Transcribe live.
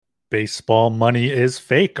Baseball Money is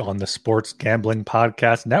Fake on the Sports Gambling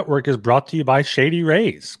Podcast Network is brought to you by Shady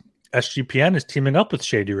Rays. SGPN is teaming up with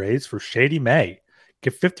Shady Rays for Shady May.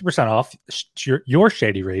 Get 50% off your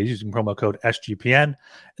Shady Rays using promo code SGPN,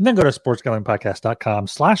 and then go to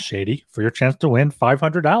sportsgamblingpodcast.com/shady for your chance to win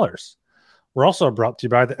 $500. We're also brought to you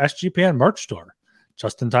by the SGPN merch store.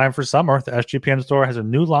 Just in time for summer, the SGPN store has a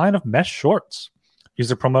new line of mesh shorts. Use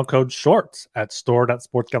the promo code SHORTS at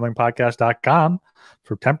store.sportsgamblingpodcast.com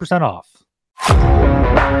for 10% off.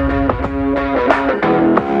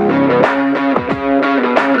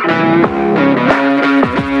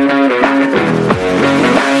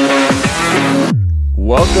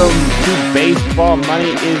 Welcome to Baseball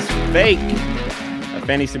Money is Fake, a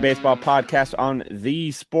fantasy baseball podcast on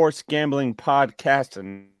the Sports Gambling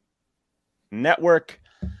Podcast Network.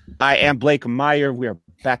 I am Blake Meyer. We are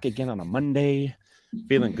back again on a Monday.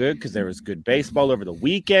 Feeling good because there was good baseball over the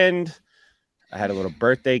weekend. I had a little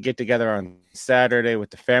birthday get together on Saturday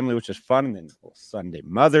with the family, which was fun. And then Sunday,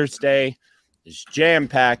 Mother's Day is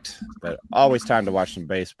jam-packed, but always time to watch some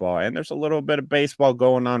baseball. And there's a little bit of baseball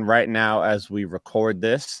going on right now as we record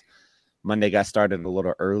this. Monday got started a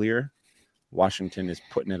little earlier. Washington is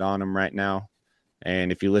putting it on them right now.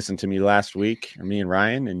 And if you listened to me last week, or me and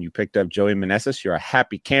Ryan, and you picked up Joey Meneses, you're a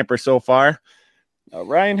happy camper so far.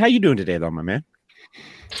 Ryan, how you doing today, though, my man?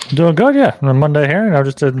 Doing good, yeah. On a Monday here,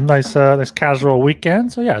 just a nice casual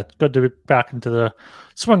weekend. So yeah, it's good to be back into the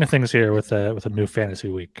swing of things here with a new fantasy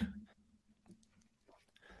week.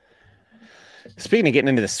 Speaking of getting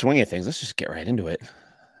into the swing of things, let's just get right into it.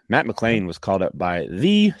 Matt McLain was called up by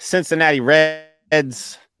the Cincinnati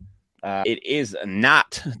Reds. It is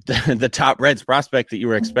not the top Reds prospect that you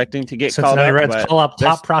were expecting to get called up. Cincinnati Reds call up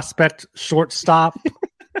top prospect, shortstop,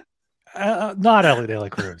 not Ellie De La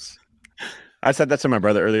Cruz. I said that to my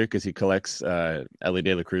brother earlier because he collects Ellie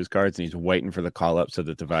De La Cruz cards and he's waiting for the call up so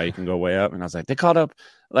that the value can go way up. And I was like, they called up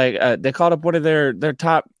one of their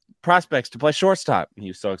top prospects to play shortstop. And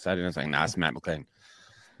he was so excited. I was like, nah, it's Matt McLain.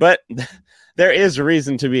 But there is a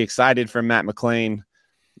reason to be excited for Matt McLain.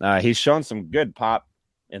 He's shown some good pop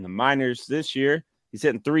in the minors this year. He's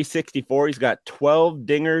hitting .364. He's got 12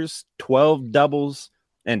 dingers, 12 doubles,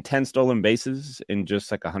 and 10 stolen bases in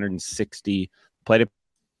just like 160 plate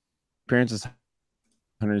appearances,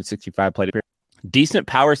 165 plate appearances. Decent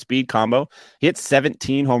power speed combo. He hit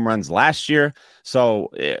 17 home runs last year. So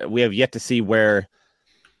we have yet to see where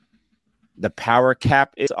the power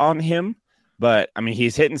cap is on him. But I mean,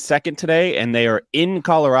 he's hitting second today and they are in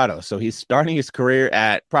Colorado. So he's starting his career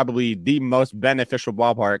at probably the most beneficial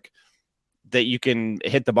ballpark that you can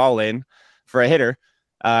hit the ball in for a hitter.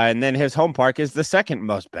 And then his home park is the second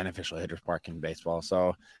most beneficial hitter's park in baseball.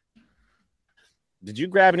 So did you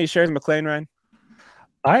grab any shares of McLain, Ryan?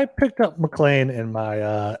 I picked up McLain in my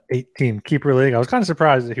 8-team keeper league. I was kind of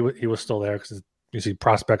surprised that he was still there because you see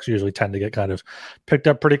prospects usually tend to get kind of picked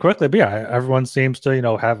up pretty quickly. But yeah, everyone seems to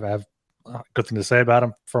have a good thing to say about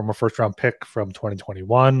him from a first-round pick from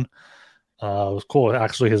 2021. It was cool.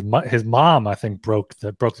 Actually, his mom, I think, broke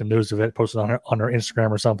the news of it, posted on her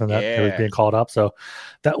Instagram or something that he was being called up. So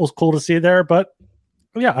that was cool to see there. But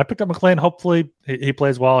yeah, I picked up McLain. Hopefully he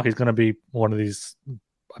plays well. He's going to be one of these.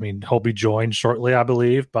 I mean, he'll be joined shortly, I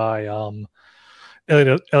believe, by Ellie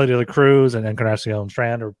De La Cruz and Encarnacion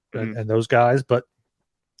Strand and those guys. But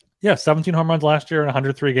yeah, 17 home runs last year in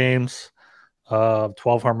 103 games, 12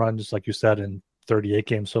 home runs, like you said, in 38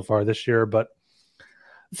 games so far this year. But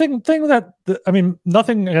thing that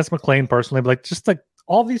nothing against McLain personally, but just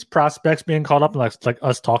all these prospects being called up and like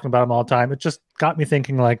us talking about them all the time, it just got me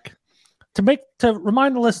thinking to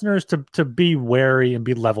remind the listeners to be wary and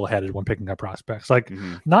be level-headed when picking up prospects.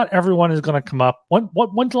 Not everyone is going to come up.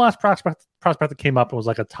 When's the last prospect that came up and was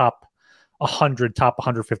like a top 100, top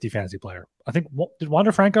 150 fantasy player? I think, did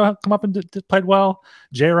Wander Franco come up and played well?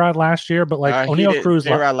 J-Rod last year, but O'Neal Cruz.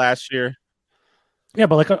 J-Rod last year. Yeah,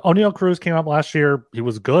 but O'Neal Cruz came up last year. He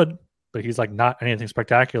was good, but he's not anything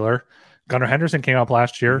spectacular. Gunnar Henderson came up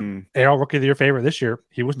last year. AL Rookie of the Year favorite this year.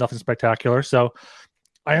 He was nothing spectacular. So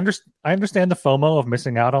I understand the FOMO of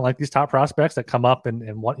missing out on these top prospects that come up and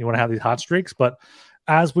you want to have these hot streaks. But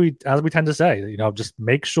as we tend to say, just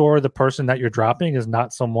make sure the person that you're dropping is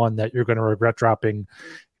not someone that you're going to regret dropping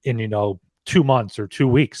in 2 months or 2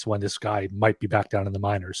 weeks when this guy might be back down in the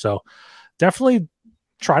minors. So definitely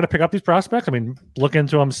try to pick up these prospects. I mean, look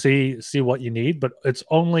into them, see what you need, but it's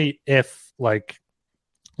only if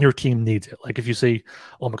your team needs it. If you see,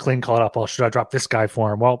 McLain called up, should I drop this guy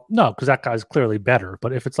for him? Well, no, because that guy's clearly better.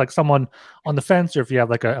 But if it's someone on the fence, or if you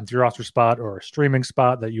have an empty roster spot or a streaming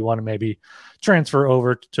spot that you want to maybe transfer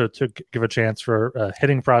over to give a chance for a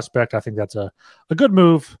hitting prospect, I think that's a good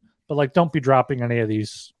move. but like don't be dropping any of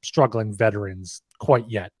these struggling veterans quite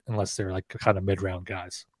yet, unless they're like kind of mid-round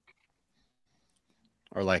guys.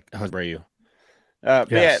 Or like Jose Abreu. Yes.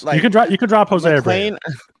 Yeah, like you could drop Jose McLean.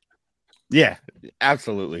 Abreu. Yeah,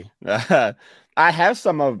 absolutely. I have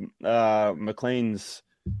some of McLean's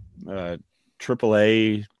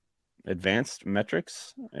AAA advanced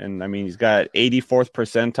metrics, and I mean he's got 84th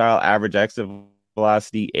percentile average exit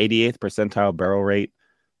velocity, 88th percentile barrel rate.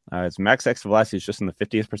 His max exit velocity is just in the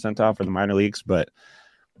 50th percentile for the minor leagues, but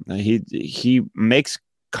he makes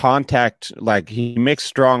contact, like he makes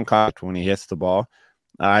strong contact when he hits the ball.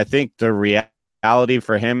 I think the reality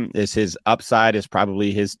for him is his upside is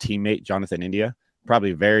probably his teammate Jonathan India.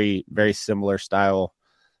 Probably very, very similar style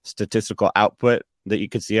statistical output that you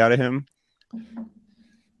could see out of him.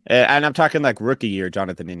 And I'm talking like rookie year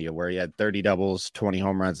Jonathan India, where he had 30 doubles, 20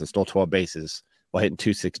 home runs, and stole 12 bases while hitting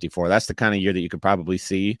 264. That's the kind of year that you could probably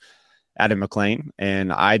see Adam McLean.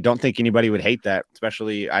 And I don't think anybody would hate that,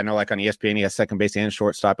 especially I know like on ESPN, he has second base and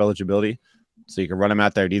shortstop eligibility. So you can run him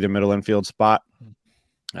out there at either middle infield spot.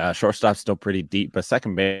 Shortstop's still pretty deep, but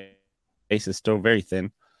second base is still very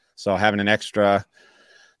thin. So having an extra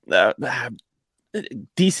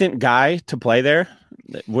decent guy to play there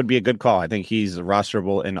would be a good call. I think he's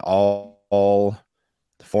rosterable in all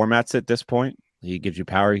formats at this point. He gives you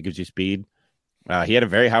power. He gives you speed. He had a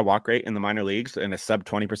very high walk rate in the minor leagues and a sub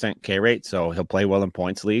 20% K rate. So he'll play well in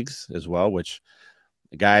points leagues as well, which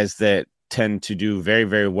guys that tend to do very,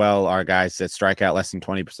 very well are guys that strike out less than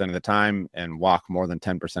 20% of the time and walk more than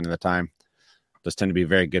 10% of the time. Those tend to be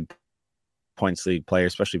very good points league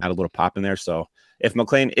players, especially if you had a little pop in there. So if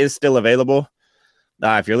McLean is still available,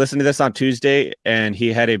 if you're listening to this on Tuesday and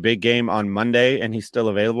he had a big game on Monday and he's still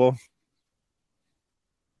available,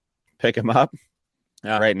 pick him up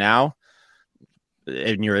right now.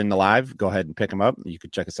 And you're in the live, go ahead and pick him up. You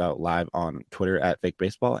can check us out live on Twitter at Fake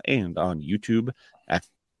Baseball and on YouTube at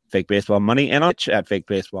Fake Baseball Money and on Twitch at Fake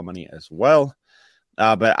Baseball Money as well.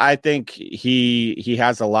 But I think he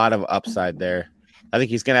has a lot of upside there. I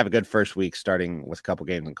think he's going to have a good first week starting with a couple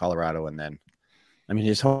games in Colorado. And then, I mean,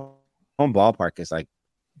 his home ballpark is like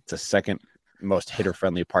the second most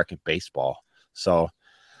hitter-friendly park in baseball. So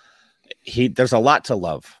there's a lot to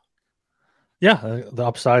love. Yeah, the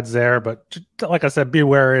upside's there, but like I said, be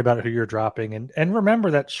wary about who you're dropping, and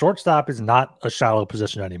remember that shortstop is not a shallow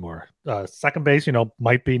position anymore. Second base,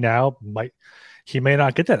 might be now. He may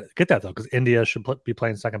not get that though, because India should be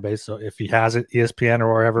playing second base. So if he has it, ESPN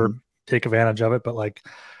or wherever, take advantage of it. But like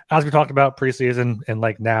as we talked about preseason, and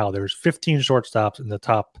like now, there's 15 shortstops in the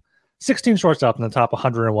top, 16 shortstops in the top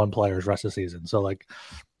 101 players rest of the season. So like,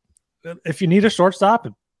 if you need a shortstop,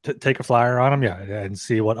 take a flyer on him, and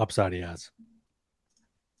see what upside he has.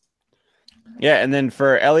 Yeah, and then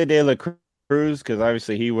for Elly De La Cruz, because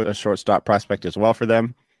obviously he was a shortstop prospect as well for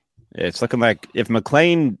them. It's looking like if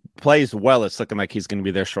McLean plays well, it's looking like he's going to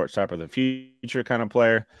be their shortstop of the future kind of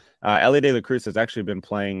player. Elly De La Cruz has actually been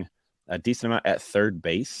playing a decent amount at third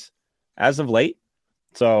base as of late.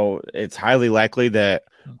 So it's highly likely that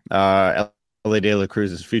Elly De La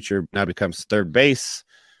Cruz's future now becomes third base.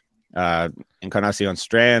 Encarnacion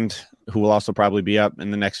Strand, who will also probably be up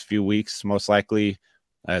in the next few weeks, most likely.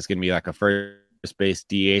 It's going to be like a first base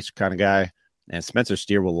DH kind of guy. And Spencer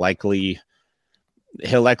Steer will likely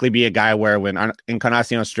be a guy where when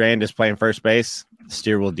Encarnacion Strand is playing first base,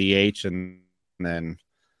 Steer will DH and then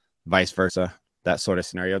vice versa. That sort of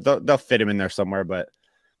scenario. They'll fit him in there somewhere, but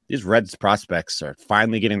these Reds prospects are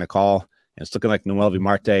finally getting the call. And it's looking like Noel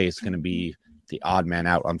Marte is going to be the odd man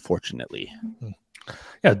out, unfortunately.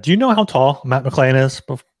 Yeah. Do you know how tall Matt McLean is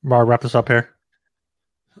before I wrap this up here?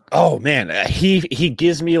 Oh man, he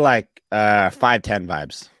gives me like 5'10"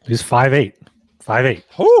 vibes. He's 5'8". 5'8".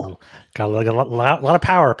 Oh, got a lot of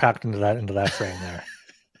power packed into that frame there.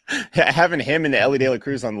 Having him and the Elly De La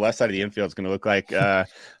Cruz on the left side of the infield is going to look like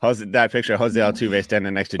that picture of Jose Altuve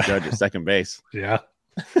standing next to Judge at second base. Yeah.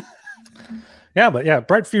 But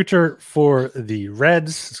bright future for the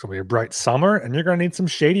Reds. It's going to be a bright summer, and you're going to need some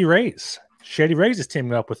Shady Rays. Shady Rays is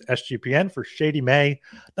teaming up with SGPN for Shady May.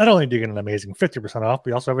 Not only do you get an amazing 50% off, but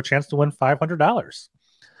you also have a chance to win $500.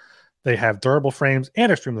 They have durable frames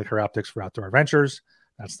and extremely clear optics for outdoor adventures.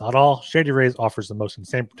 That's not all. Shady Rays offers the most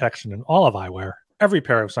insane protection in all of eyewear. Every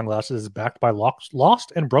pair of sunglasses is backed by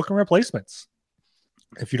lost and broken replacements.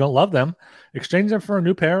 If you don't love them, exchange them for a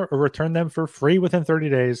new pair or return them for free within 30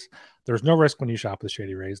 days. There's no risk when you shop with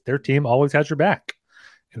Shady Rays. Their team always has your back.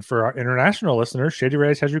 And for our international listeners, Shady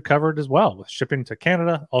Rays has you covered as well, with shipping to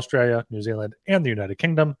Canada, Australia, New Zealand, and the United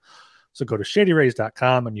Kingdom. So go to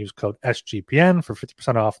shadyrays.com and use code SGPN for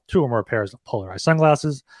 50% off 2 or more pairs of polarized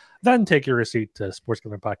sunglasses. Then take your receipt to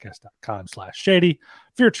sportsgamblingpodcast.com/shady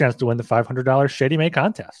for your chance to win the $500 Shady May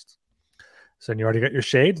contest. So you already got your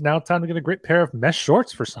shades. Now it's time to get a great pair of mesh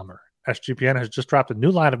shorts for summer. SGPN has just dropped a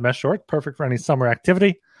new line of mesh shorts, perfect for any summer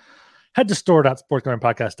activity. Head to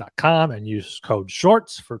store.sportsgamblingpodcast.com and use code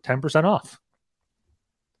SHORTS for 10% off.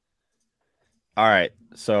 All right.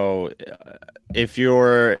 So if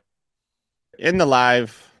you're in the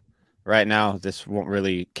live right now, this won't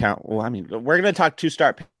really count. Well, I mean, we're going to talk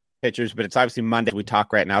two-start pitchers, but it's obviously Monday. We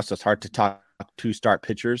talk right now, so it's hard to talk two-start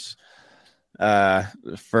pitchers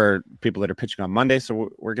for people that are pitching on Monday. So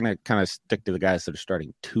we're going to kind of stick to the guys that are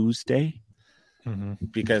starting Tuesday.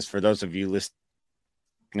 Because for those of you listening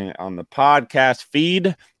on the podcast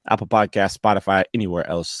feed, Apple Podcasts, Spotify, anywhere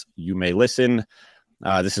else you may listen,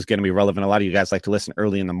 this is going to be relevant. A lot of you guys like to listen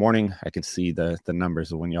early in the morning. I can see the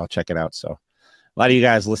numbers of when y'all check it out. So a lot of you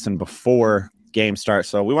guys listen before game starts.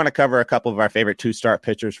 So we want to cover a couple of our favorite two-start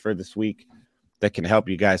pitchers for this week that can help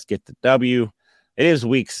you guys get the W. It is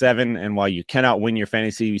week 7, and while you cannot win your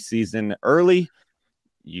fantasy season early,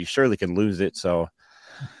 you surely can lose it. So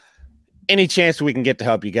any chance we can get to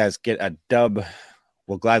help you guys get a dub,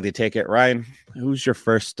 we'll gladly take it. Ryan, who's your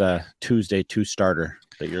first Tuesday two-starter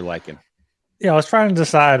that you're liking? Yeah, I was trying to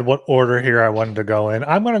decide what order here I wanted to go in.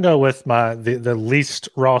 I'm going to go with the least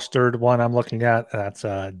rostered one I'm looking at. That's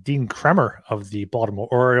Dean Kremer of the Baltimore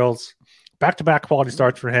Orioles. Back-to-back quality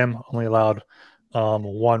starts for him. Only allowed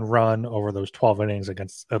 1 run over those 12 innings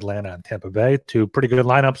against Atlanta and Tampa Bay. 2 pretty good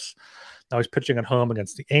lineups. Now he's pitching at home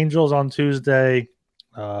against the Angels on Tuesday.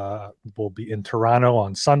 Will be in Toronto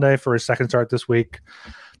on Sunday for his second start this week.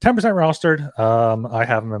 10% rostered. I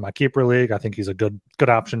have him in my keeper league. I think he's a good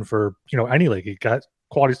option for any league. He got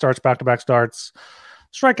quality starts, back-to-back starts,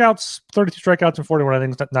 strikeouts, 32 strikeouts in 41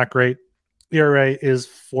 innings. Not great. ERA is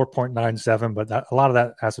 4.97, but a lot of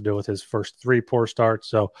that has to do with his first 3 poor starts.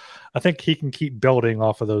 So I think he can keep building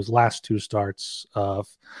off of those last 2 starts to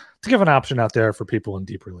give an option out there for people in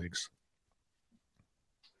deeper leagues.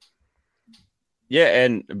 Yeah,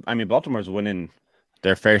 and I mean, Baltimore's winning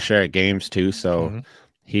their fair share of games too, so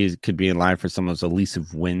he could be in line for some of those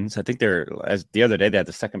elusive wins. I think as the other day, they had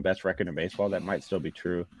the second best record in baseball. That might still be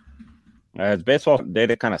true. His baseball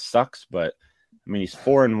data kind of sucks, but I mean, he's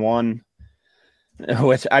 4-1.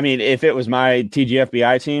 Which, I mean, if it was my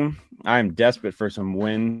TGFBI team, I'm desperate for some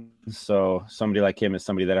wins. So somebody like him is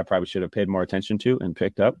somebody that I probably should have paid more attention to and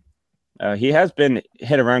picked up. He has been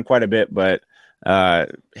hit around quite a bit, but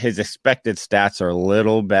his expected stats are a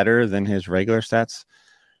little better than his regular stats.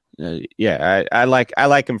 I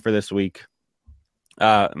like him for this week.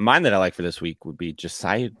 Mine that I like for this week would be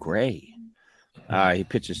Josiah Gray. He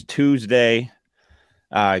pitches Tuesday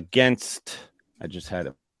against. I just had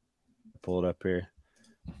it pulled up here.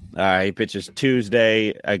 He pitches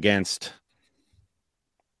Tuesday against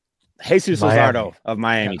Jesus Luzardo of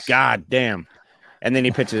Miami. Yes. God damn. And then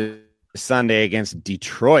he pitches Sunday against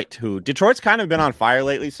Detroit, who Detroit's kind of been on fire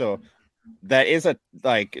lately. So that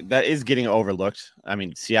is getting overlooked. I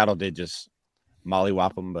mean, Seattle did just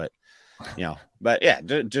mollywop them, but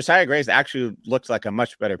Josiah Grace actually looks like a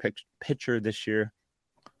much better pitcher this year.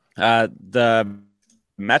 The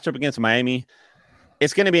matchup against Miami,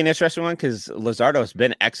 it's going to be an interesting one because Luzardo has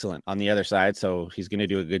been excellent on the other side, so he's going to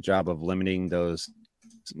do a good job of limiting those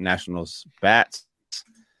Nationals bats.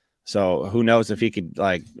 So who knows if he could,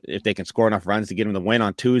 if they can score enough runs to get him the win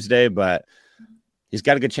on Tuesday, but he's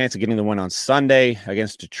got a good chance of getting the win on Sunday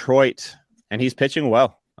against Detroit, and he's pitching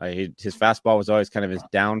well. His fastball was always kind of his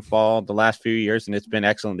downfall the last few years, and it's been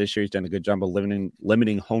excellent this year. He's done a good job of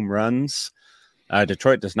limiting home runs.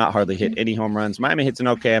 Detroit does not hardly hit any home runs. Miami hits an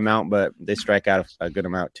okay amount, but they strike out a good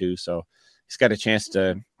amount too. So he's got a chance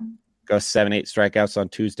to go 7-8 strikeouts on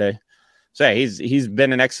Tuesday. So yeah, he's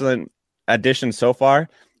been an excellent addition so far.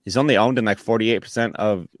 He's only owned in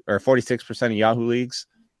 48% or 46% of Yahoo leagues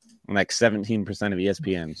and 17% of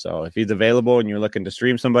ESPN. So if he's available and you're looking to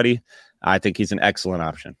stream somebody, I think he's an excellent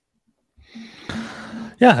option.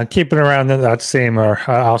 Yeah, keeping around that same, I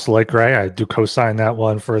also like Gray. I do co-sign that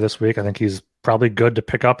one for this week. I think he's probably good to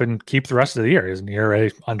pick up and keep the rest of the year. He's an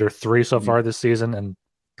ERA under 3 so far this season, and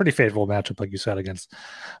pretty favorable matchup, like you said, against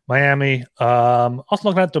Miami. Also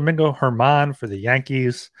looking at Domingo Germán for the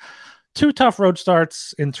Yankees. 2 tough road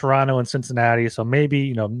starts in Toronto and Cincinnati, so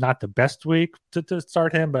maybe not the best week to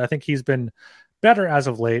start him, but I think he's been better as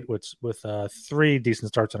of late with 3 decent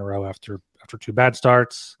starts in a row after 2 bad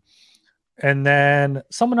starts. And then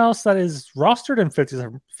someone else that is rostered in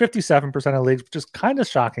 57% of leagues, which is kind of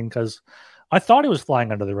shocking because I thought he was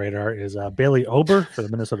flying under the radar, is Bailey Ober for the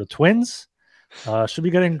Minnesota Twins. Should be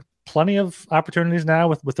getting plenty of opportunities now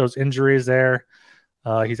with those injuries there.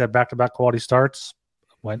 He's had back-to-back quality starts.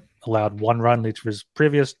 allowed 1 run in each of his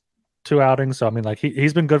previous 2 outings. So I mean, like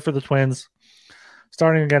he's been good for the Twins.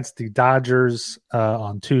 Starting against the Dodgers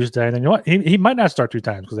on Tuesday, and then you know what? He might not start 2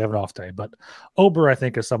 times because they have an off day. But Ober, I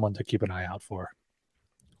think, is someone to keep an eye out for.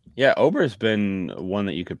 Yeah, Ober's been one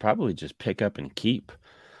that you could probably just pick up and keep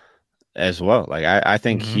as well. Like I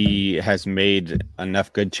think he has made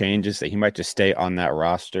enough good changes that he might just stay on that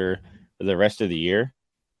roster for the rest of the year.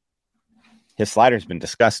 His slider's been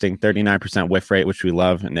disgusting, 39% whiff rate, which we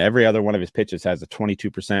love, and every other one of his pitches has a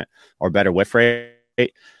 22% or better whiff rate.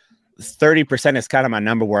 30% is kind of my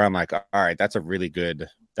number where I'm like, all right, that's a really good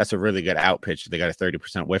out pitch. They got a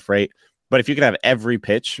 30% whiff rate. But if you could have every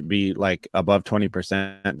pitch be like above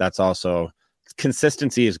 20%, that's also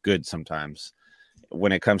consistency is good sometimes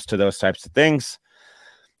when it comes to those types of things.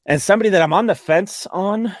 And somebody that I'm on the fence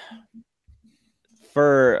on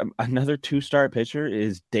for another 2-start pitcher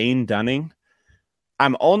is Dane Dunning.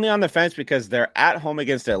 I'm only on the fence because they're at home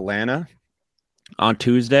against Atlanta on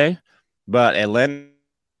Tuesday, but Atlanta's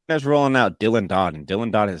rolling out Dylan Dodd, and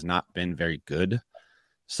Dylan Dodd has not been very good.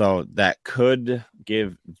 So that could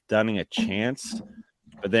give Dunning a chance.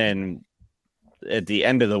 But then at the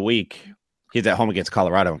end of the week, he's at home against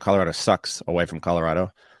Colorado, and Colorado sucks away from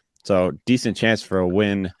Colorado. So decent chance for a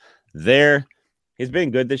win there. He's been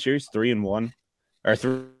good this year. He's 3-1 or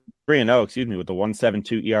 3-0, excuse me, with the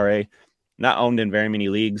 1.72 ERA. Not owned in very many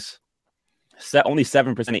leagues. Only 7%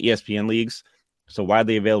 of ESPN leagues. So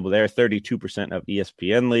widely available there. 32% of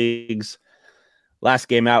ESPN leagues. Last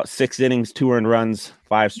game out, 6 innings, 2 earned runs,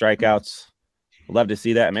 5 strikeouts. Love to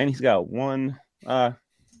see that. Man, he's got one. I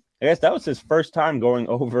guess that was his first time going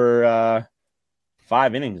over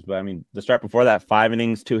 5 innings. But, I mean, the start before that, 5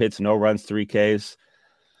 innings, 2 hits, no runs, 3 Ks.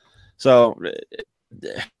 So,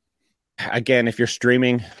 again, if you're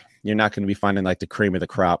streaming, you're not going to be finding, like, the cream of the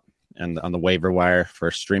crop and on the waiver wire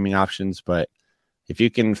for streaming options. But if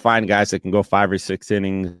you can find guys that can go 5 or 6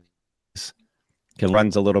 innings, can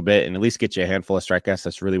runs a little bit and at least get you a handful of strikeouts,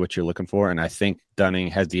 that's really what you're looking for. And I think Dunning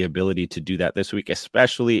has the ability to do that this week,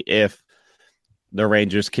 especially if the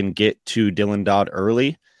Rangers can get to Dylan Dodd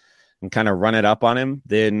early and kind of run it up on him.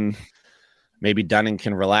 Then maybe Dunning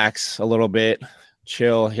can relax a little bit,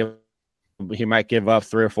 chill. He might give up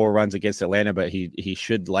 3 or 4 runs against Atlanta, but he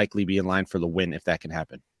should likely be in line for the win if that can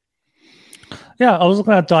happen. Yeah, I was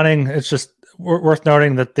looking at Dunning. It's just worth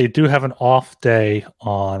noting that they do have an off day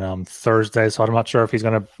on Thursday, so I'm not sure if he's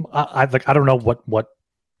going to. I don't know what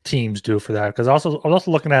teams do for that, because I was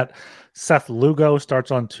also looking at Seth Lugo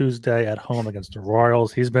starts on Tuesday at home against the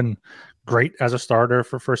Royals. He's been great as a starter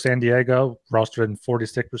for San Diego, rostered in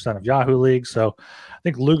 46% of Yahoo leagues. So I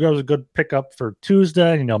think Lugo's a good pickup for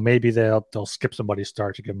Tuesday. You know, maybe they'll skip somebody's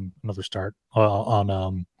start to give him another start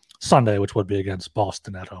on Sunday, which would be against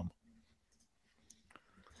Boston at home.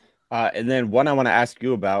 And then one I want to ask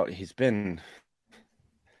you about, he's been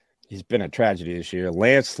a tragedy this year.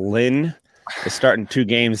 Lance Lynn is starting 2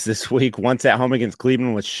 games this week. Once at home against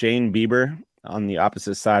Cleveland with Shane Bieber on the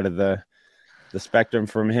opposite side of the spectrum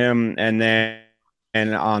from him.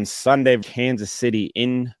 And on Sunday, Kansas City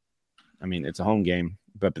it's a home game,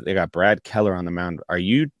 but they got Brad Keller on the mound. Are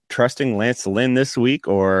you trusting Lance Lynn this week,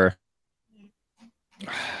 or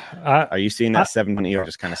are you seeing that 7 ERA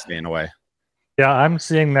just kind of staying away? Yeah, I'm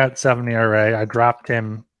seeing that 7 ERA. I dropped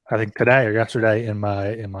him, I think today or yesterday in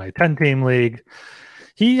my 10-team league.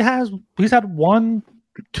 He's had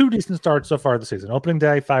 2 decent starts so far this season. Opening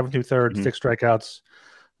day, 5 2/3, 6 strikeouts,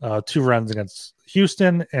 2 runs against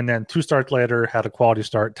Houston, and then 2 starts later had a quality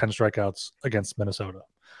start, 10 strikeouts against Minnesota.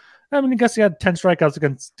 I mean, I guess he had 10 strikeouts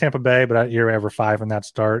against Tampa Bay, but that year over 5 in that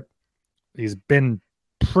start. He's been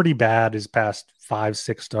pretty bad his past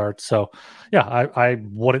 5-6 starts. So, yeah, I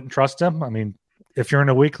wouldn't trust him. I mean, if you're in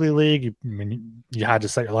a weekly league, you had to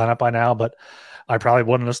set your lineup by now, but I probably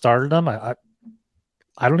wouldn't have started him. I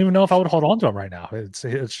don't even know if I would hold on to him right now. It's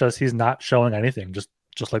just he's not showing anything, just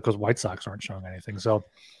like those White Sox aren't showing anything. So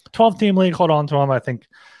 12-team league, hold on to him. I think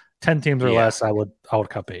 10 teams or less, I would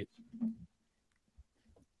cut bait.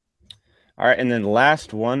 All right, and then the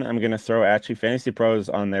last one I'm going to throw at you. Fantasy Pros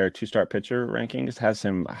on their 2-start pitcher rankings has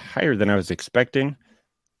him higher than I was expecting.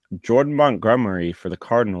 Jordan Montgomery for the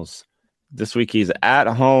Cardinals. This week he's at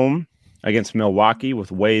home against Milwaukee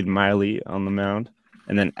with Wade Miley on the mound,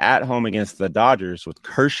 and then at home against the Dodgers with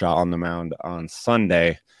Kershaw on the mound on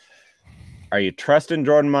Sunday. Are you trusting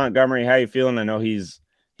Jordan Montgomery? How are you feeling? I know he's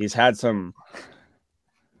had some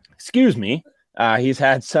he's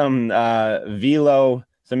had some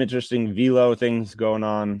some interesting velo things going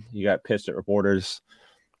on. He got pissed at reporters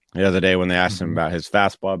the other day when they asked him about his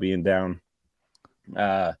fastball being down.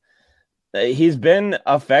 He's been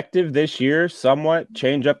effective this year, somewhat.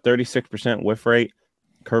 Change up 36% whiff rate.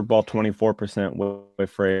 Curveball 24%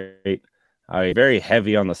 whiff rate. Very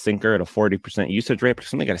heavy on the sinker at a 40% usage rate, but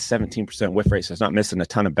something got a 17% whiff rate, so it's not missing a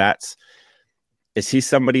ton of bats. Is he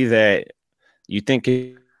somebody that you think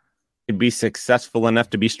could be successful enough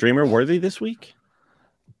to be streamer worthy this week?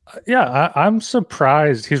 Yeah, I'm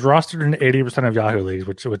surprised. He's rostered in 80% of Yahoo leagues,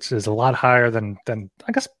 which is a lot higher than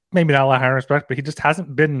I guess maybe not a lot higher in respect, but he just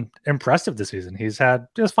hasn't been impressive this season. He's had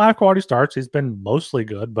just 5 quality starts. He's been mostly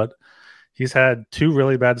good, but he's had 2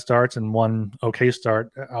 really bad starts and 1 okay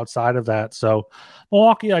start outside of that. So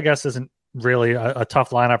Milwaukee, I guess, isn't really a tough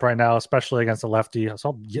lineup right now, especially against a lefty.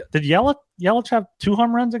 So did Yelich have 2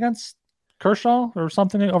 home runs against Kershaw or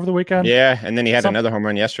something over the weekend? Yeah, and then he had another home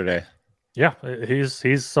run yesterday. Yeah,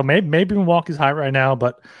 he's so maybe Milwaukee's high right now,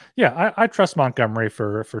 but yeah, I trust Montgomery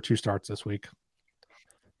for 2 starts this week.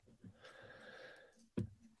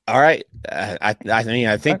 All right, I mean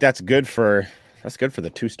I think that's good for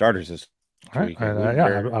the 2 starters this week.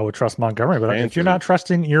 Yeah, I would trust Montgomery, but if you're not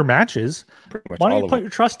trusting your matches, why don't you put your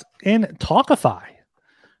trust in Talkify?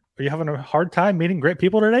 Are you having a hard time meeting great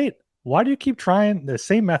people to date? Why do you keep trying the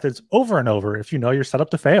same methods over and over if you know you're set up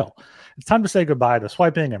to fail? It's time to say goodbye to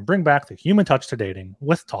swiping and bring back the human touch to dating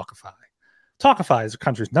with Talkify. Talkify is the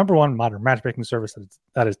country's #1 modern matchmaking service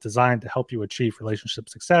that is designed to help you achieve relationship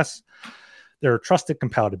success. They're a trusted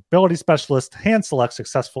compatibility specialist, hand select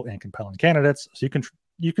successful and compelling candidates so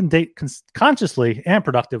you can date consciously and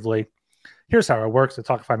productively. Here's how it works. The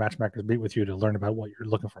Talkify matchmakers meet with you to learn about what you're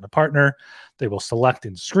looking for in a partner. They will select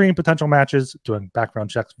and screen potential matches, doing background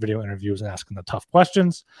checks, video interviews, and asking the tough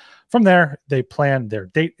questions. From there, they plan their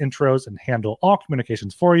date intros and handle all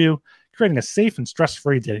communications for you, creating a safe and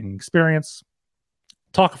stress-free dating experience.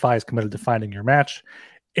 Talkify is committed to finding your match.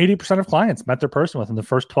 80% of clients met their person within the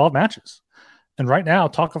first 12 matches. And right now,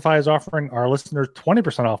 Talkify is offering our listeners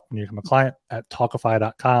 20% off when you become a client at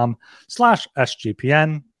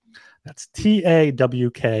talkify.com/SGPN. That's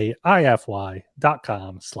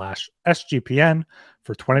TAWKIFY.com/SGPN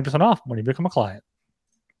for 20% off when you become a client.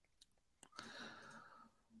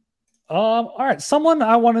 All right. Someone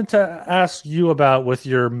I wanted to ask you about with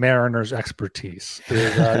your Mariners expertise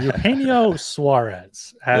is Eugenio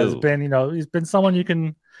Suarez has been, he's been someone you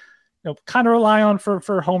can, kind of rely on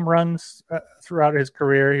for home runs throughout his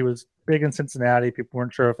career. He was big in Cincinnati. People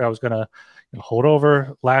weren't sure if I was going to hold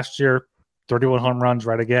over last year. 31 home runs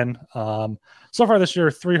right again. So far this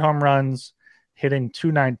year, 3 home runs, hitting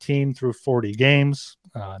 .219 through 40 games.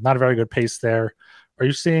 Not a very good pace there. Are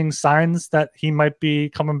you seeing signs that he might be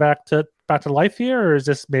coming back to life here, or is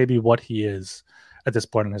this maybe what he is at this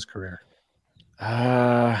point in his career?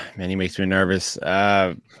 Man, he makes me nervous.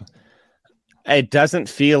 It doesn't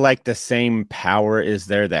feel like the same power is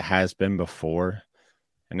there that has been before.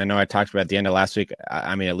 And I know I talked about at the end of last week.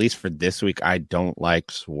 I mean, at least for this week, I don't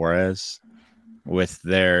like Suarez with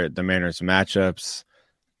the Mariners matchups.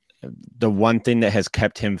 The one thing that has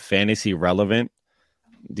kept him fantasy relevant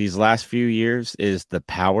these last few years is the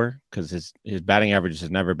power, because his batting average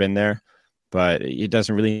has never been there, but it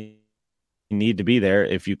doesn't really need to be there.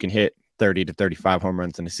 If you can hit 30 to 35 home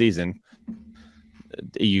runs in a season,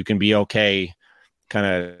 you can be okay kind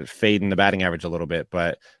of fading the batting average a little bit.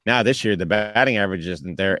 But now this year, the batting average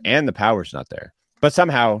isn't there and the power's not there. But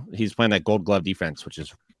somehow he's playing that Gold Glove defense, which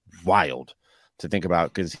is wild to think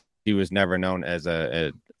about, because he was never known as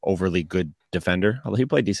a overly good defender, although he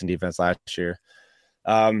played decent defense last year.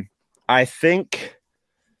 I think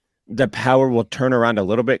the power will turn around a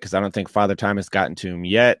little bit, because I don't think Father Time has gotten to him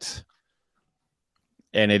yet.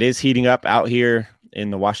 And it is heating up out here in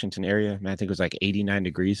the Washington area. Man, I think it was like 89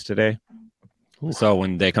 degrees today. Ooh. So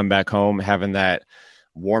when they come back home, having that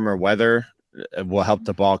warmer weather will help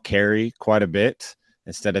the ball carry quite a bit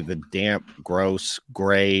instead of the damp, gross,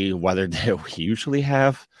 gray weather that we usually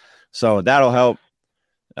have. So that'll help.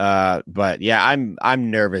 But yeah,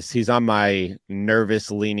 I'm nervous. He's on my nervous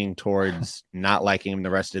leaning towards not liking him the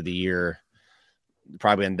rest of the year,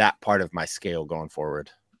 probably in that part of my scale going forward.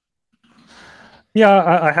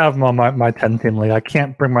 Yeah, I have him on my 10-team league. I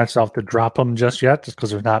can't bring myself to drop him just yet, just because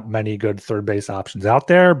there's not many good third base options out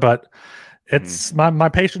there. But it's my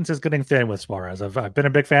patience is getting thin with Suarez. I've been a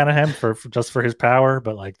big fan of him for just for his power,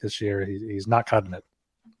 but like this year, he's not cutting it.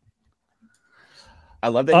 I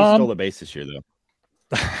love that he stole a base this year,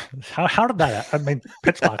 though. How did that? I mean,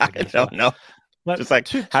 pitch clock. I don't know. Just like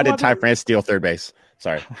how did Ty France steal third base?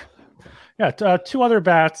 Sorry. Yeah, 2 other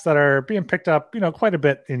bats that are being picked up, quite a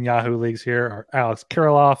bit in Yahoo leagues here are Alex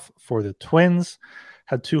Kirilloff for the Twins.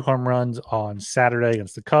 Had 2 home runs on Saturday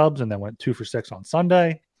against the Cubs, and then went 2 for 6 on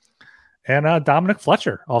Sunday. And Dominic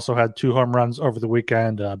Fletcher also had 2 home runs over the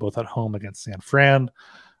weekend, both at home against San Fran.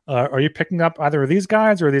 Are you picking up either of these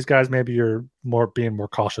guys, or are these guys maybe you're being more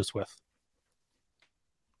cautious with?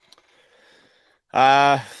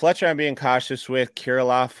 Fletcher, I'm being cautious with.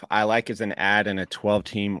 Kirilloff, I like as an ad in a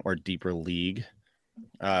 12-team or deeper league.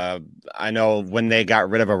 I know when they got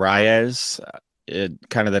rid of Arias,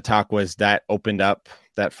 kind of the talk was that opened up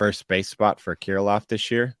that first base spot for Kirilloff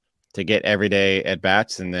this year to get everyday at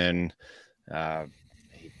bats, and then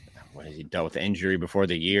he dealt with injury before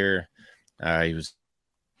the year. He was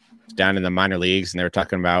down in the minor leagues, and they were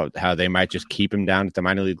talking about how they might just keep him down at the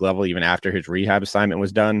minor league level even after his rehab assignment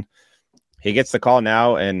was done. He gets the call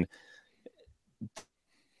now, and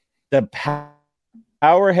the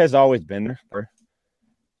power has always been there.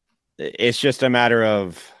 It's just a matter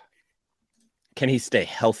of, can he stay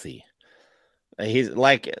healthy? He's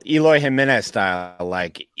like Eloy Jimenez style.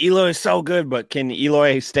 Like, Eloy is so good, but can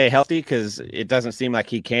Eloy stay healthy? Because it doesn't seem like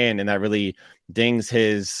he can, and that really dings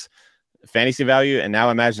his fantasy value. And now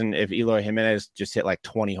imagine if Eloy Jimenez just hit like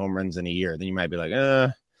 20 home runs in a year, then you might be like,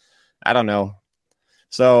 I don't know.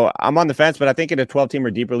 So I'm on the fence, but I think in a 12-team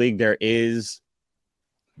or deeper league, there is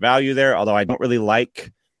value there, although I don't really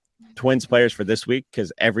like Twins players for this week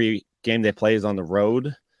because every game they play is on the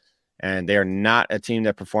road, and they are not a team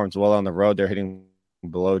that performs well on the road. They're hitting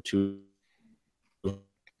below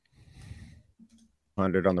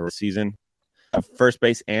 200 on the season, first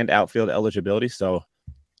base and outfield eligibility. So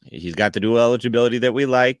he's got the dual eligibility that we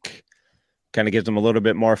like, kind of gives him a little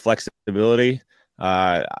bit more flexibility.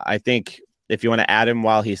 I think if you want to add him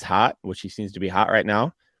while he's hot, which he seems to be hot right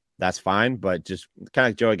now, that's fine. But just kind of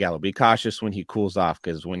like Joey Gallo, be cautious when he cools off,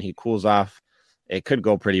 because when he cools off, it could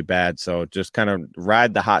go pretty bad. So just kind of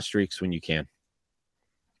ride the hot streaks when you can.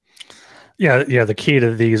 Yeah. The key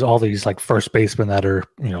to all these like first basemen that are,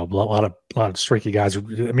 a lot of streaky guys. I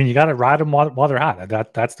mean, you got to ride them while they're hot.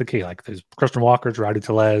 That's the key. Like these Christian Walkers, Rowdy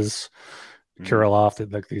Tellez,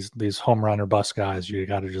 Kirilloff, like these home run or bust guys. You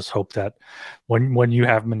got to just hope that when you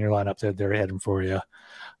have them in your lineup, they're heading for you.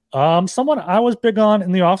 Someone I was big on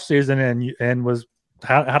in the offseason and was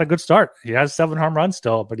had a good start. He has 7 home runs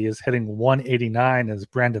still, but he is hitting 189 as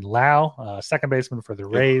Brandon Lau, second baseman for the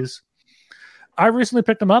Rays. I recently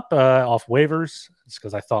picked him up off waivers just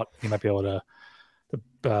because I thought he might be able to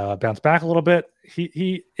bounce back a little bit.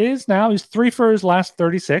 He's 3 for his last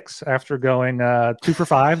 36 after going 2 for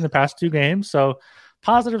 5 in the past 2 games. So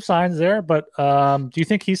positive signs there. But do you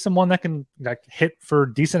think he's someone that can hit for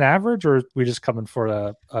decent average, or are we just coming for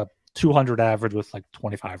a 200 average with like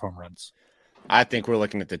 25 home runs? I think we're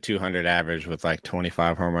looking at the 200 average with like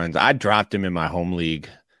 25 home runs. I dropped him in my home league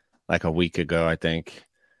like a week ago, I think.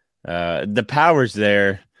 The power's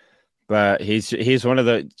there, but he's one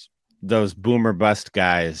of those boomer bust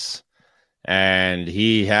guys, and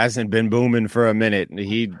he hasn't been booming for a minute.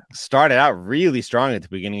 He started out really strong at the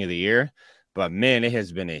beginning of the year, but man, it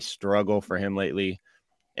has been a struggle for him lately,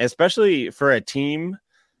 especially for a team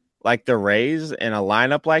like the Rays in a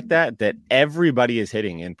lineup like that everybody is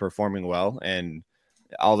hitting and performing well, and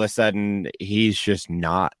all of a sudden he's just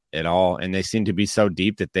not at all. And they seem to be so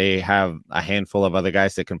deep that they have a handful of other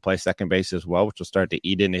guys that can play second base as well, which will start to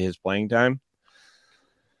eat into his playing time.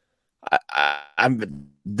 I'm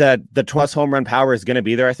the 12 home run power is going to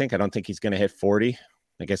be there. I don't think he's going to hit 40. I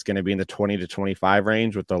think it's going to be in the 20 to 25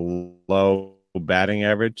 range with the low batting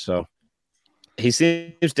average. So he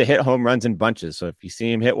seems to hit home runs in bunches. So if you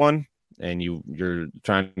see him hit one and you're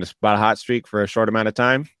trying to spot a hot streak for a short amount of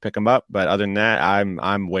time, pick him up. But other than that,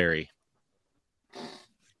 I'm wary.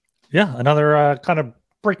 Yeah, another kind of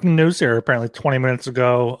breaking news here. Apparently 20 minutes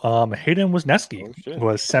ago, Hayden Wesneski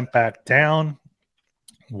was sent back down,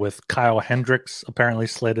 with Kyle Hendricks apparently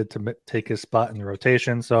slated to take his spot in the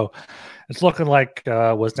rotation. So it's looking like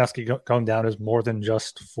Wesneski going down is more than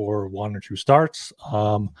just for 1 or 2 starts.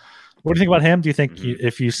 What do you think about him? Do you think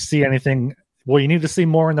if you see anything, you need to see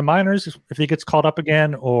more in the minors if he gets called up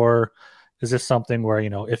again? Or is this something where,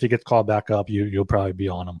 if he gets called back up, you'll probably be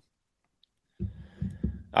on him?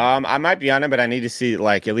 I might be on him, but I need to see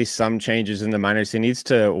like at least some changes in the minors. He needs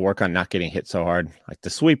to work on not getting hit so hard. Like the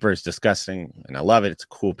sweeper is disgusting, and I love it. It's a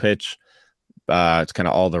cool pitch. It's kind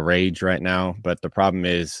of all the rage right now. But the problem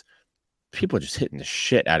is people are just hitting the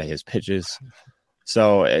shit out of his pitches.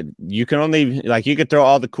 So you can only you could throw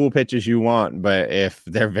all the cool pitches you want, but if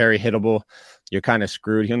they're very hittable, you're kind of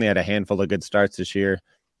screwed. He only had a handful of good starts this year,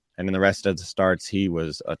 and in the rest of the starts, he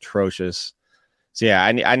was atrocious. So yeah,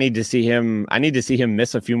 I need to see him. I need to see him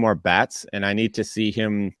miss a few more bats, and I need to see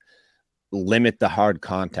him limit the hard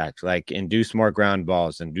contact, like induce more ground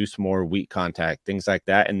balls, induce more weak contact, things like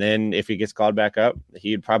that. And then if he gets called back up,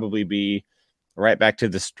 he'd probably be right back to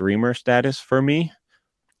the streamer status for me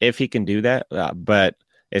if he can do that. But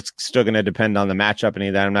it's still going to depend on the matchup and any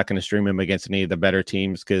of that. I'm not going to stream him against any of the better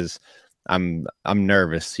teams because I'm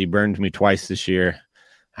nervous. He burned me twice this year.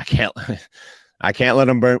 I can't let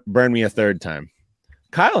him burn me a third time.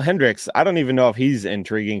 Kyle Hendricks, I don't even know if he's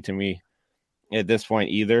intriguing to me at this point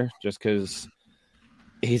either, just because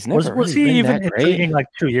he's never was really he been even that great. intriguing like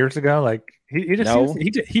 2 years ago? Like he just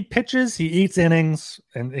he pitches, he eats innings,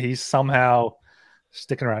 and he's somehow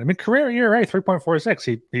sticking around. I mean, career ERA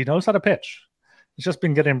 3.46. He knows how to pitch. It's just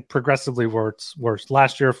been getting progressively worse.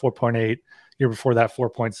 Last year 4.8, year before that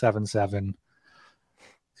 4.77.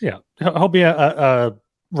 Yeah, he'll be a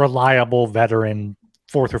reliable veteran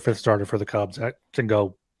 4th or 5th starter for the Cubs. That can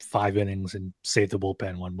go 5 innings and save the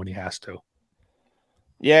bullpen when he has to.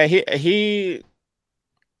 Yeah, he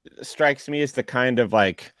strikes me as the kind of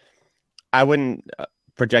like, I wouldn't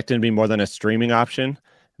project him to be more than a streaming option,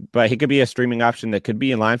 but he could be a streaming option that could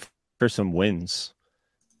be in line for some wins,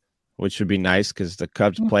 which would be nice because the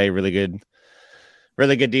Cubs play really good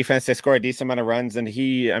defense. They score a decent amount of runs, and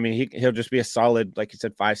he'll just be a solid, like you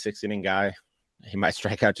said, 5-6 inning guy. He might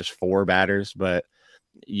strike out just 4 batters, but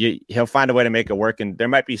he'll find a way to make it work. And there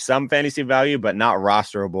might be some fantasy value, but not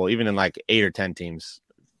rosterable, even in like 8 or 10 teams,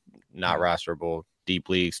 not rosterable. Deep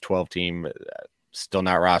leagues, 12 team, still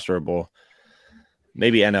not rosterable.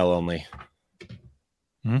 Maybe NL only.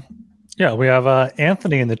 Yeah, we have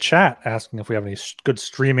Anthony in the chat asking if we have any good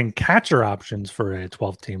streaming catcher options for a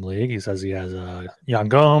 12-team league. He says he has Yan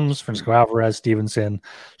Gomes, Francisco Alvarez, Stevenson,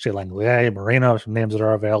 Shea Langelier, Moreno, some names that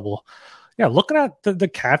are available. Yeah, looking at the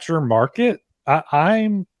catcher market,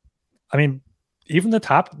 I mean, even the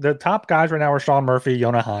top guys right now are Sean Murphy,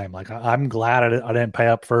 Yona Heim. Like, I'm glad I didn't pay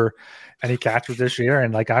up for any catchers this year,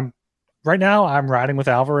 and like I'm riding with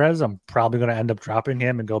Alvarez. I'm probably going to end up dropping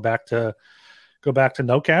him and go back to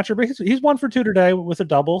no catcher, but he's 1 for 2 today with a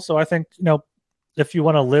double. So I think, if you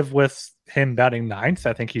want to live with him batting 9th,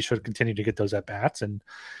 I think he should continue to get those at bats and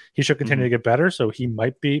he should continue to get better. So he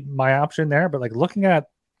might be my option there. But like looking at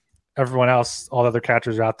everyone else, all the other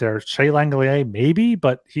catchers out there, Shea Langelier maybe,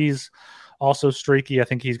 but he's also streaky. I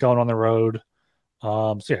think he's going on the road.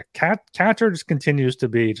 So yeah, catcher just continues to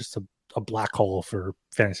be just a black hole for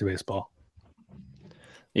fantasy baseball.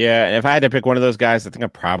 Yeah, and if I had to pick one of those guys, I think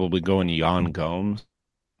I'd probably go in Yan Gomes,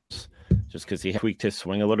 just because he tweaked his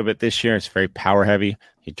swing a little bit this year. It's very power heavy.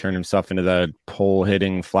 He turned himself into the pole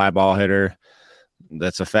hitting fly ball hitter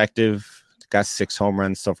that's effective. Got 6 home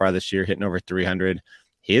runs so far this year, hitting over 300.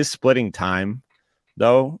 He is splitting time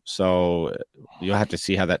though, so you'll have to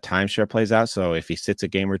see how that timeshare plays out. So if he sits a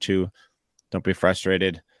game or two, don't be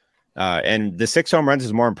frustrated. And the 6 home runs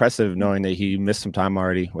is more impressive knowing that he missed some time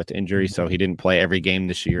already with injury. So he didn't play every game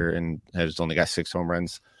this year and has only got 6 home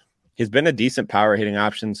runs. He's been a decent power hitting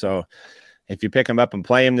option. So if you pick him up and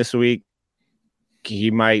play him this week,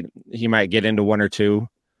 he might get into 1 or 2,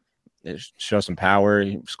 show some power,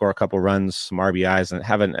 score a couple runs, some RBIs, and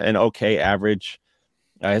have an okay average.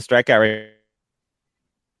 His strikeout rate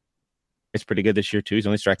is pretty good this year too. He's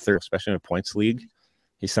only struck 3rd, especially in a points league.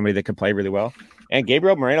 He's somebody that can play really well. And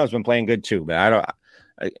Gabriel Moreno has been playing good too, but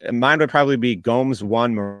mine would probably be Gomes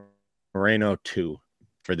 1, Moreno 2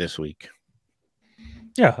 for this week.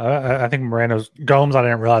 Yeah, I think Gomes, I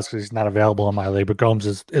didn't realize because he's not available in my league, but Gomes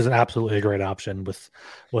is an absolutely a great option with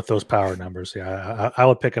those power numbers. Yeah, I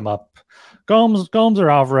would pick him up. Gomes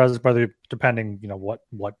or Alvarez, brother, depending,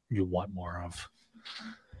 what you want more of.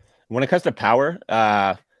 When it comes to power,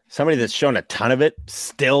 somebody that's shown a ton of it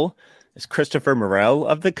still is Christopher Morel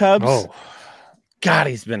of the Cubs. Oh, God,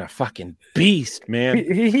 he's been a fucking beast, man.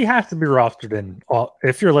 He has to be rostered in.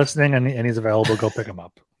 If you're listening and he's available, go pick him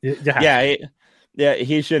up. Yeah,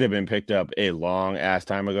 he should have been picked up a long ass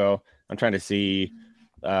time ago. I'm trying to see,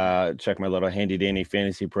 check my little handy dandy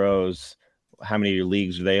fantasy pros. How many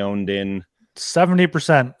leagues are they owned in?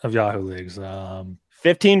 70% of Yahoo leagues. 15%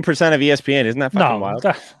 of ESPN. Isn't that fucking wild?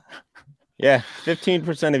 Yeah, 15%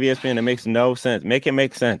 of ESPN. It makes no sense. Make it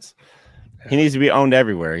make sense. He needs to be owned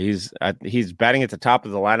everywhere. He's batting at the top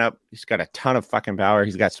of the lineup. He's got a ton of fucking power.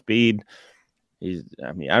 He's got speed. I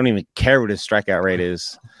don't even care what his strikeout rate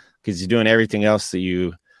is because he's doing everything else that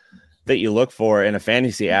you look for in a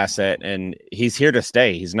fantasy asset, and he's here to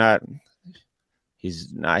stay. He's not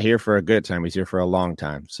here for a good time. He's here for a long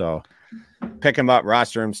time. So pick him up,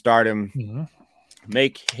 roster him, start him,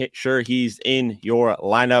 make sure he's in your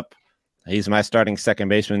lineup. He's my starting second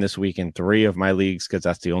baseman this week in 3 of my leagues because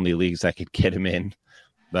that's the only leagues I could get him in.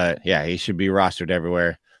 But yeah, he should be rostered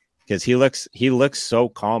everywhere because he looks so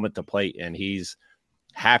calm at the plate and he's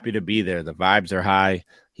happy to be there. The vibes are high.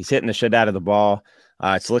 He's hitting the shit out of the ball.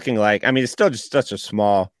 It's looking like, it's still just such a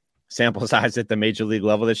small sample size at the major league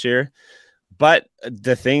level this year. But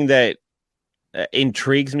the thing that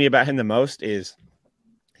intrigues me about him the most is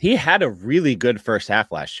he had a really good first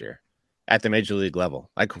half last year at the major league level,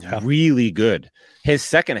 really good. His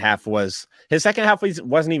second half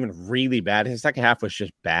wasn't even really bad. His second half was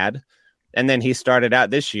just bad. And then he started out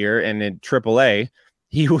this year, and in AAA,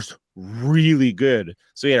 he was really good.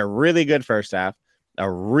 So he had a really good first half, a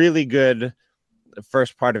really good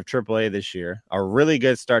first part of AAA this year, a really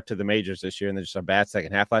good start to the majors this year, and then just a bad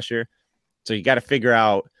second half last year. So you got to figure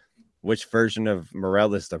out which version of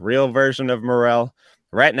Morel is the real version of Morel.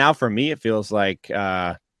 Right now, for me, it feels like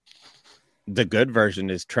the good version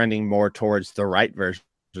is trending more towards the right version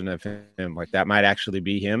of him. Like that might actually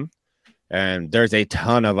be him. And there's a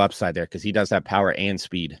ton of upside there because he does have power and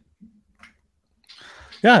speed.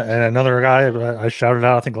 Yeah, and another guy I shouted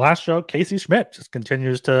out, I think last show, Casey Schmidt, just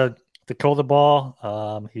continues to kill the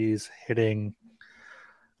ball. He's hitting.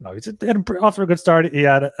 No, he's off to a good start. He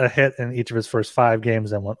had a hit in each of his first 5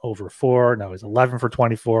 games and went over 4. Now he's 11 for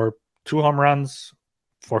 24, 2 home runs,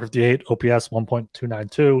 458 OPS,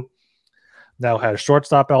 1.292. Now has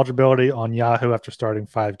shortstop eligibility on Yahoo after starting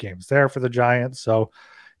 5 games there for the Giants. So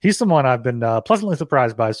he's someone I've been pleasantly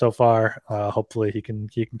surprised by so far. Hopefully he can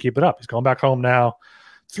keep it up. He's going back home now.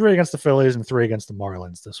 3 against the Phillies and 3 against the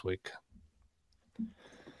Marlins this week.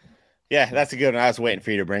 Yeah, that's a good one. I was waiting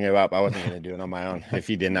for you to bring it up. I wasn't going to do it on my own. If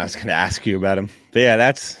you didn't, I was going to ask you about him. But yeah,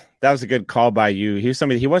 that was a good call by you. He was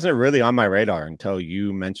somebody, he wasn't really on my radar until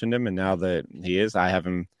you mentioned him. And now that he is, I have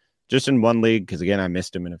him just in one league. Cause again, I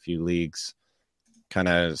missed him in a few leagues. Kind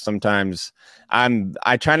of sometimes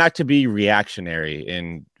I try not to be reactionary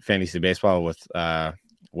in fantasy baseball with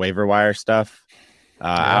waiver wire stuff.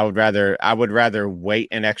 I would rather wait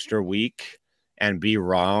an extra week and be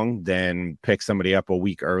wrong than pick somebody up a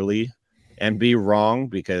week early and be wrong,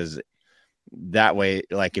 because that way,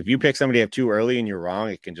 like if you pick somebody up too early and you're wrong,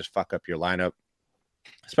 it can just fuck up your lineup,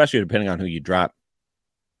 especially depending on who you drop.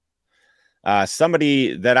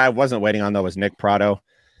 Somebody that I wasn't waiting on though was Nick Prado.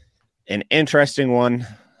 An interesting one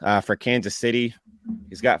for Kansas City.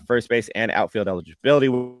 He's got first base and outfield eligibility,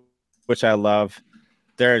 which I love.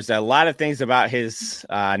 There's a lot of things about his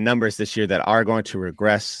numbers this year that are going to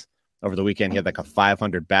regress. Over the weekend, he had like a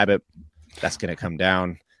 500 BABIP. That's going to come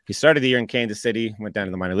down. He started the year in Kansas City, went down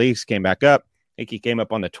to the minor leagues, came back up. I think he came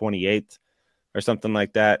up on the 28th or something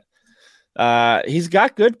like that. He's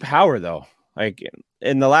got good power, though. Like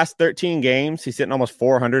in the last 13 games, he's hitting almost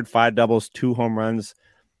 400, 5 doubles, 2 home runs,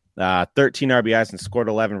 13 RBIs, and scored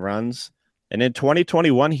 11 runs. And in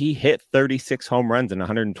 2021, he hit 36 home runs in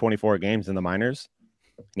 124 games in the minors.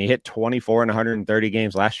 And he hit 24 in 130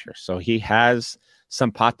 games last year. So he has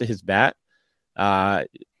some pop to his bat.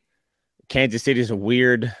 Kansas City is a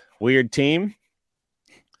weird team.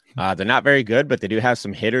 They're not very good, but they do have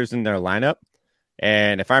some hitters in their lineup.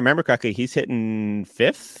 And if I remember correctly, he's hitting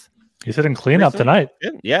 5th. He's hitting cleanup tonight.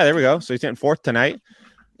 Yeah, there we go. So he's hitting 4th tonight.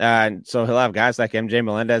 So he'll have guys like MJ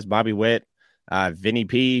Melendez, Bobby Witt, Vinny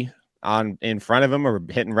P in front of him or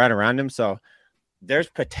hitting right around him. So there's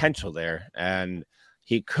potential there. And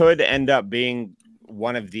he could end up being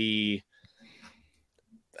one of the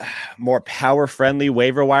more power-friendly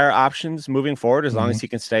waiver wire options moving forward, as long as he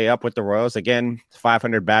can stay up with the Royals. Again,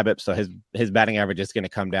 500 BABIP, so his batting average is going to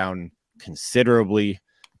come down considerably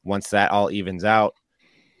once that all evens out.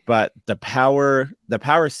 But the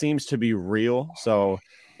power seems to be real. So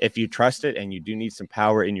if you trust it and you do need some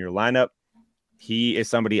power in your lineup, he is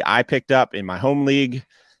somebody I picked up in my home league,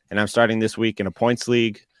 and I'm starting this week in a points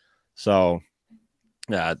league. So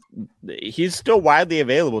he's still widely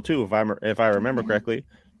available too, if I remember correctly.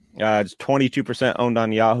 It's 22% owned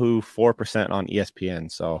on Yahoo, 4% on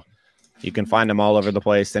ESPN. So you can find him all over the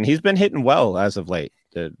place, and he's been hitting well as of late.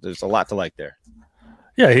 There's a lot to like there.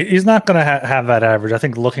 Yeah, he's not going to have that average. I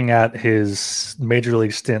think looking at his major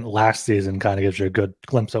league stint last season kind of gives you a good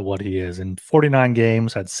glimpse of what he is. In 49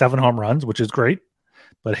 games, had 7 home runs, which is great,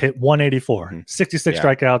 but hit 184, 66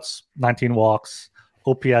 strikeouts, 19 walks,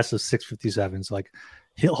 OPS is 657. So like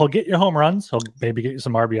he'll get you home runs. He'll maybe get you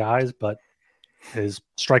some RBIs, but his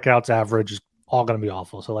strikeouts average is all going to be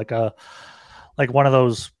awful. So like one of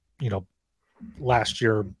those, last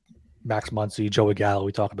year, Max Muncy, Joey Gallo,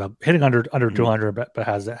 we talk about hitting under 200, but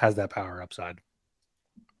has that power upside.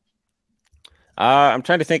 I'm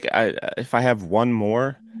trying to think if I have one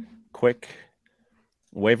more quick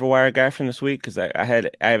waiver wire guy from this week, because I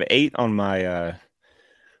have 8 on my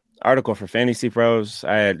article for Fantasy Pros.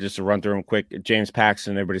 I had just to run through them quick. James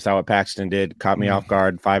Paxton, everybody saw what Paxton did. Caught me off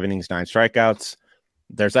guard. 5 innings, 9 strikeouts.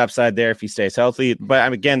 There's upside there if he stays healthy.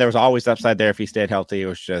 But again, there was always upside there if he stayed healthy. It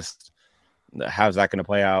was just, how's that going to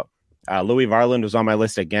play out? Louis Varland was on my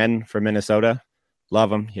list again for Minnesota.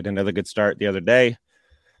 Love him. He had another good start the other day.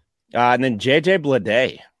 And then JJ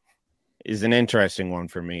Bleday is an interesting one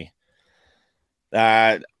for me.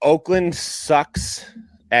 Oakland sucks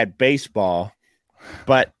at baseball,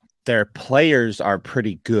 but their players are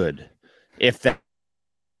pretty good, if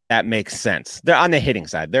that makes sense. They're on the hitting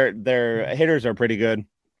side. Their hitters are pretty good.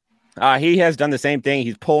 He has done the same thing.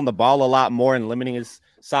 He's pulling the ball a lot more and limiting his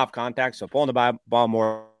soft contact, so pulling the ball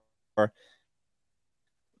more.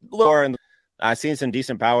 Lower and seeing some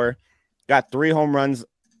decent power. Got 3 home runs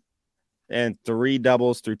and 3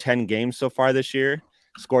 doubles through 10 games so far this year.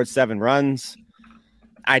 Scored 7 runs.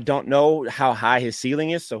 I don't know how high his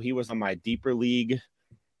ceiling is, so he was on my deeper league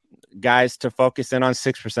guys to focus in on.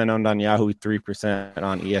 6% owned on Yahoo, 3%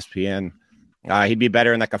 on ESPN. He'd be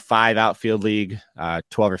better in like a 5 outfield league,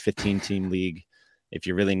 12 or 15 team league if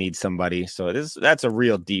you really need somebody. So that's a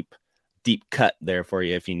real deep cut there for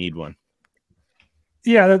you if you need one.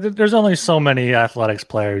 Yeah, there's only so many athletics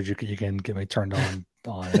players you can get me turned on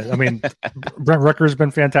it. I mean, Brent Rooker's been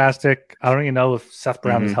fantastic. I don't even know if Seth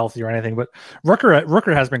Brown is healthy or anything, but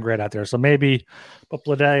Rooker has been great out there. So maybe, but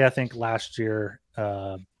Bleday, I think last year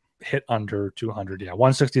hit under 200. Yeah,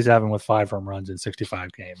 167 with 5 home runs in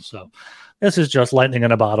 65 games. So this is just lightning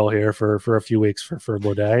in a bottle here for a few weeks for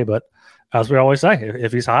Bleday. But as we always say,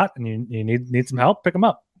 if he's hot and you need some help, pick him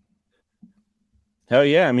up. Hell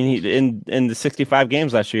yeah. I mean, he in the 65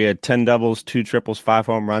 games last year, he had 10 doubles, 2 triples, 5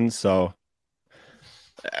 home runs. So,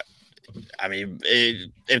 I mean,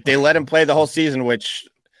 if they let him play the whole season, which,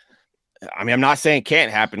 I mean, I'm not saying it can't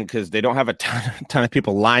happen because they don't have a ton of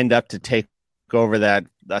people lined up to take over that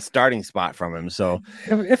starting spot from him. So,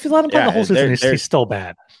 if you let him play the whole season, he's still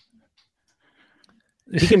bad.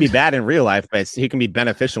 He can be bad in real life, but he can be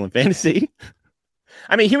beneficial in fantasy.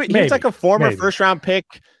 I mean, he was like a former first-round pick,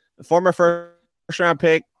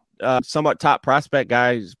 somewhat top prospect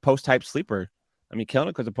guy, post-type sleeper. I mean,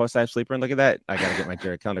 Kelnick was a post-type sleeper, and look at that. I got to get my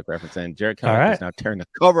Jared Kelnick reference in. Jared Kelnick is now tearing the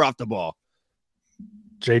cover off the ball.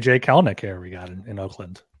 JJ Kelnick here we got in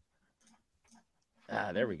Oakland.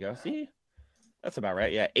 There we go. See? That's about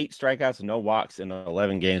right. Yeah, 8 strikeouts and no walks in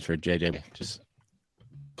 11 games for JJ. Just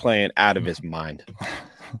playing out of his mind.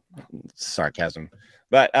 Sarcasm.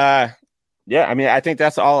 But, yeah, I mean, I think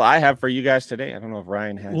that's all I have for you guys today. I don't know if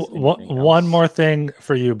Ryan has one more thing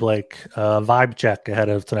for you, Blake. Vibe check ahead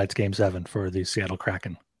of tonight's Game 7 for the Seattle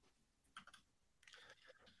Kraken.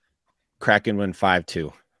 Kraken win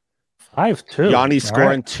 5-2. 5-2. Yanni's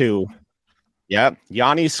scoring 2. Yep.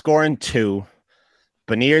 Yanni's scoring 2.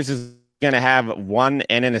 Beniers is going to have 1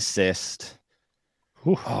 and an assist.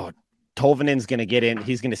 Oh, Tolvanen's going to get in.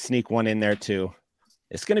 He's going to sneak 1 in there too.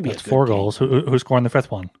 It's going to be 4 goals. Who's scoring the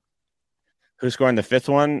 5th one? Who's scoring the 5th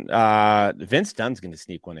one? Vince Dunn's going to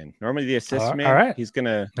sneak 1 in. Normally the assist man. All right. He's going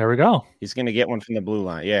to. There we go. He's going to get one from the blue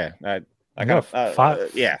line. Yeah. I got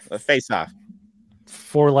a face off.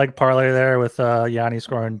 4-leg parlay there with Yanni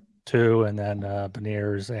scoring 2, and then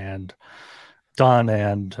Beniers and Dunn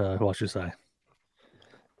and who else you say?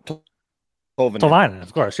 Tolvanen,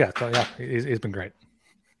 of course. Yeah. So, yeah, he's been great.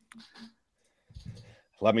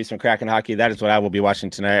 Love me some Kraken hockey. That is what I will be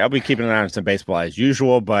watching tonight. I'll be keeping an eye on some baseball as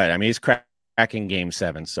usual, but I mean, he's cracking Game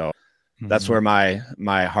 7, so that's where my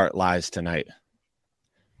heart lies tonight.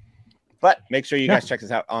 But make sure you guys check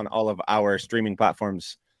us out on all of our streaming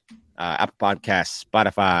platforms: Apple Podcasts,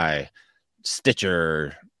 Spotify,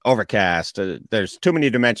 Stitcher, Overcast. There's too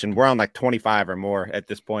many to mention. We're on like 25 or more at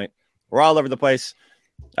this point. We're all over the place.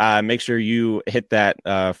 Make sure you hit that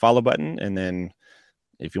follow button, and then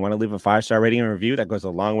if you want to leave a 5-star rating and review, that goes a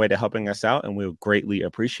long way to helping us out, and we'll greatly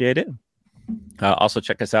appreciate it. Also,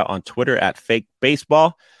 check us out on Twitter at Fake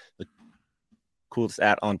Baseball, the coolest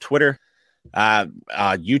on Twitter.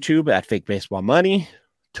 YouTube at Fake Baseball Money,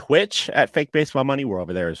 Twitch at Fake Baseball Money. We're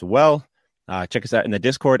over there as well. Check us out in the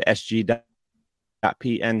Discord, sg.pn/Discord.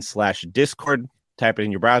 Type it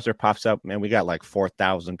in your browser, pops up. Man, we got like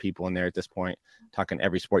 4,000 people in there at this point, talking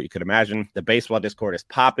every sport you could imagine. The baseball Discord is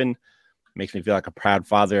popping. Makes me feel like a proud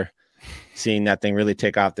father seeing that thing really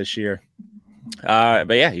take off this year.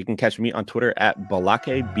 But yeah, you can catch me on Twitter at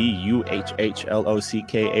Buhlockay, BUHHLOCKAYE.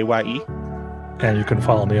 And you can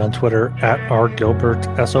follow me on Twitter at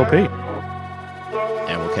RGilbertSOP.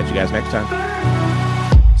 And we'll catch you guys next time.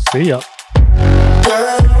 See ya.